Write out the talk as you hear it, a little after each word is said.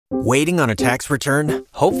Waiting on a tax return?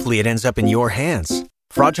 Hopefully it ends up in your hands.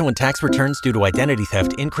 Fraudulent tax returns due to identity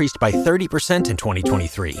theft increased by 30% in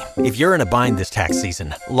 2023. If you're in a bind this tax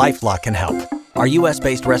season, LifeLock can help. Our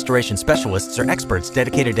U.S.-based restoration specialists are experts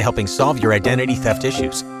dedicated to helping solve your identity theft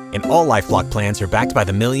issues. And all LifeLock plans are backed by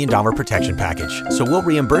the $1 Million Protection Package. So we'll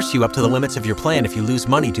reimburse you up to the limits of your plan if you lose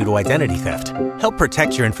money due to identity theft. Help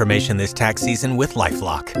protect your information this tax season with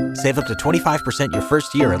LifeLock. Save up to 25% your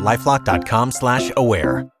first year at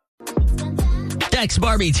LifeLock.com/aware. Dex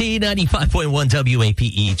Barbie T, 95.1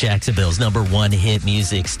 WAPE, Jacksonville's #1 hit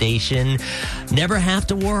music station. Never have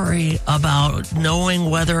to worry about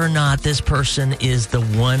knowing whether or not this person is the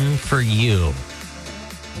one for you.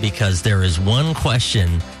 Because there is one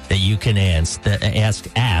question that you can ask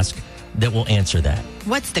that will answer that.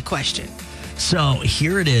 What's the question? So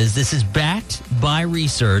here it is. This is backed by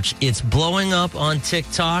research. It's blowing up on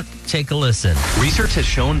TikTok. Take a listen. Research has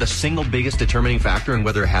shown the single biggest determining factor in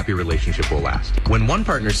whether a happy relationship will last. When one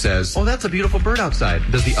partner says, "Oh, that's a beautiful bird outside,"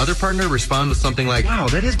 does the other partner respond with something like, "Wow,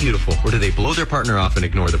 that is beautiful," or do they blow their partner off and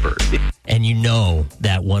ignore the bird? And you know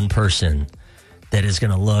that one person that is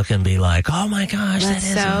going to look and be like, "Oh my gosh,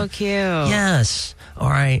 that's so cute." Yes.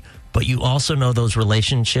 All right. But you also know those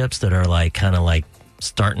relationships that are like kind of like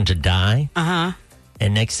starting to die. Uh-huh.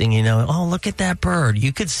 And next thing you know, oh, look at that bird.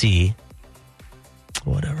 You could see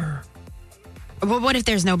whatever. Well, what if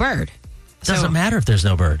there's no bird? It doesn't matter if there's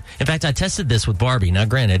no bird. In fact, I tested this with Barbie. Now,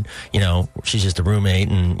 granted, she's just a roommate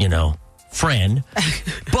and, friend.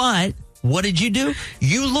 But what did you do?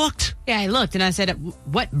 You looked. Yeah, I looked and I said,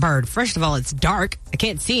 what bird? First of all, it's dark. I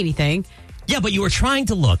can't see anything. Yeah, but you were trying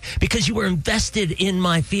to look because you were invested in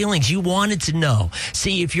my feelings. You wanted to know.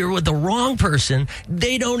 See, if you're with the wrong person,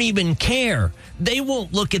 they don't even care. They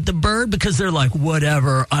won't look at the bird because they're like,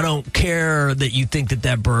 whatever, I don't care that you think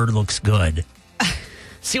that bird looks good.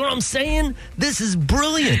 See what I'm saying? This is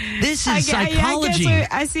brilliant. This is psychology.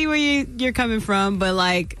 I see where you're coming from, but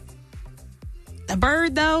like, a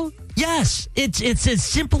bird though? Yes, it's as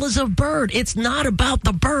simple as a bird. It's not about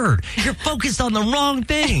the bird. You're focused on the wrong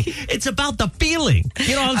thing. It's about the feeling.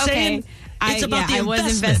 You know what I'm saying? It's about the investment. I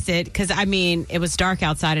was invested because, it was dark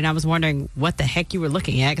outside and I was wondering what the heck you were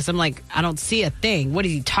looking at because I'm like, I don't see a thing. What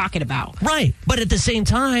is he talking about? Right. But at the same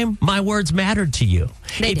time, my words mattered to you.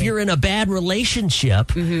 If you're in a bad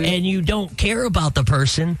relationship and you don't care about the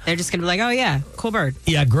person, they're just going to be like, oh, yeah, cool bird.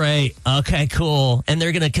 Yeah, great. Okay, cool. And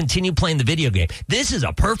they're going to continue playing the video game. This is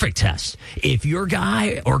a perfect test. If your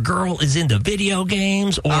guy or girl is into video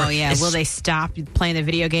games or... Oh, yeah. Will they stop playing the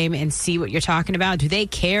video game and see what you're talking about? Do they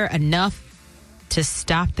care enough to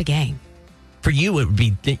stop the game? For you, it would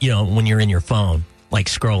be, when you're in your phone, like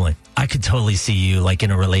scrolling. I could totally see you like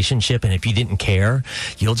in a relationship, and if you didn't care,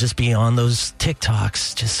 you'll just be on those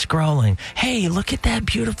TikToks, just scrolling. Hey, look at that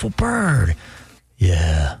beautiful bird.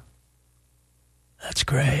 Yeah. That's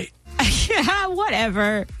great. Yeah,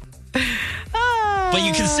 whatever. But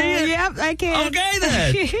you can see it. Yep, I can. Okay,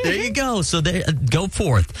 then. There you go. So go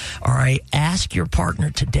forth. All right, ask your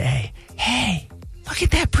partner today, hey, look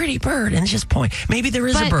at that pretty bird, and just point. Maybe there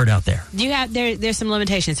is a bird out there. There's some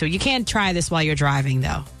limitations, so you can't try this while you're driving,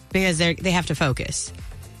 though, because they have to focus.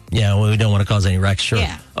 Yeah, well, we don't want to cause any wrecks. Sure.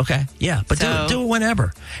 Yeah. Okay. Yeah, but do it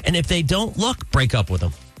whenever. And if they don't look, break up with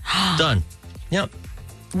them. Done. Yep.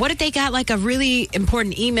 What if they got like a really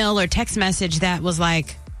important email or text message that was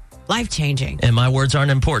like life-changing? And my words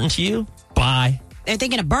aren't important to you? Bye. They're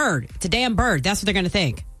thinking a bird. It's a damn bird. That's what they're going to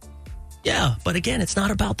think. Yeah, but again, it's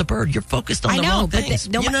not about the bird. You're focused on the wrong things.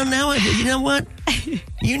 You know what?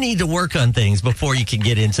 You need to work on things before you can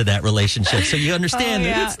get into that relationship so you understand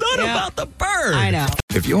that it's not about the bird. I know.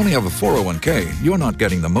 If you only have a 401k, you're not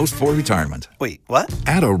getting the most for retirement. Wait, what?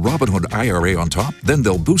 Add a Robinhood IRA on top, then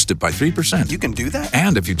they'll boost it by 3%. You can do that?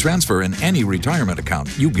 And if you transfer in any retirement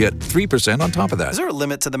account, you get 3% on top of that. Is there a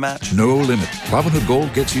limit to the match? No limit. Robinhood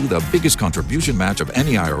Gold gets you the biggest contribution match of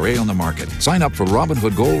any IRA on the market. Sign up for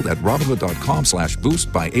Robinhood Gold at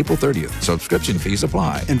Robinhood.com/boost by April 30th. Subscription fees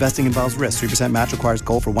apply. Investing involves risk. 3% match requires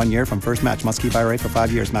gold for 1 year from first match. Must keep IRA for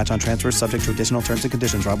 5 years. Match on transfers subject to additional terms and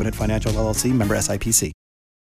conditions. Robinhood Financial LLC, member SIPC.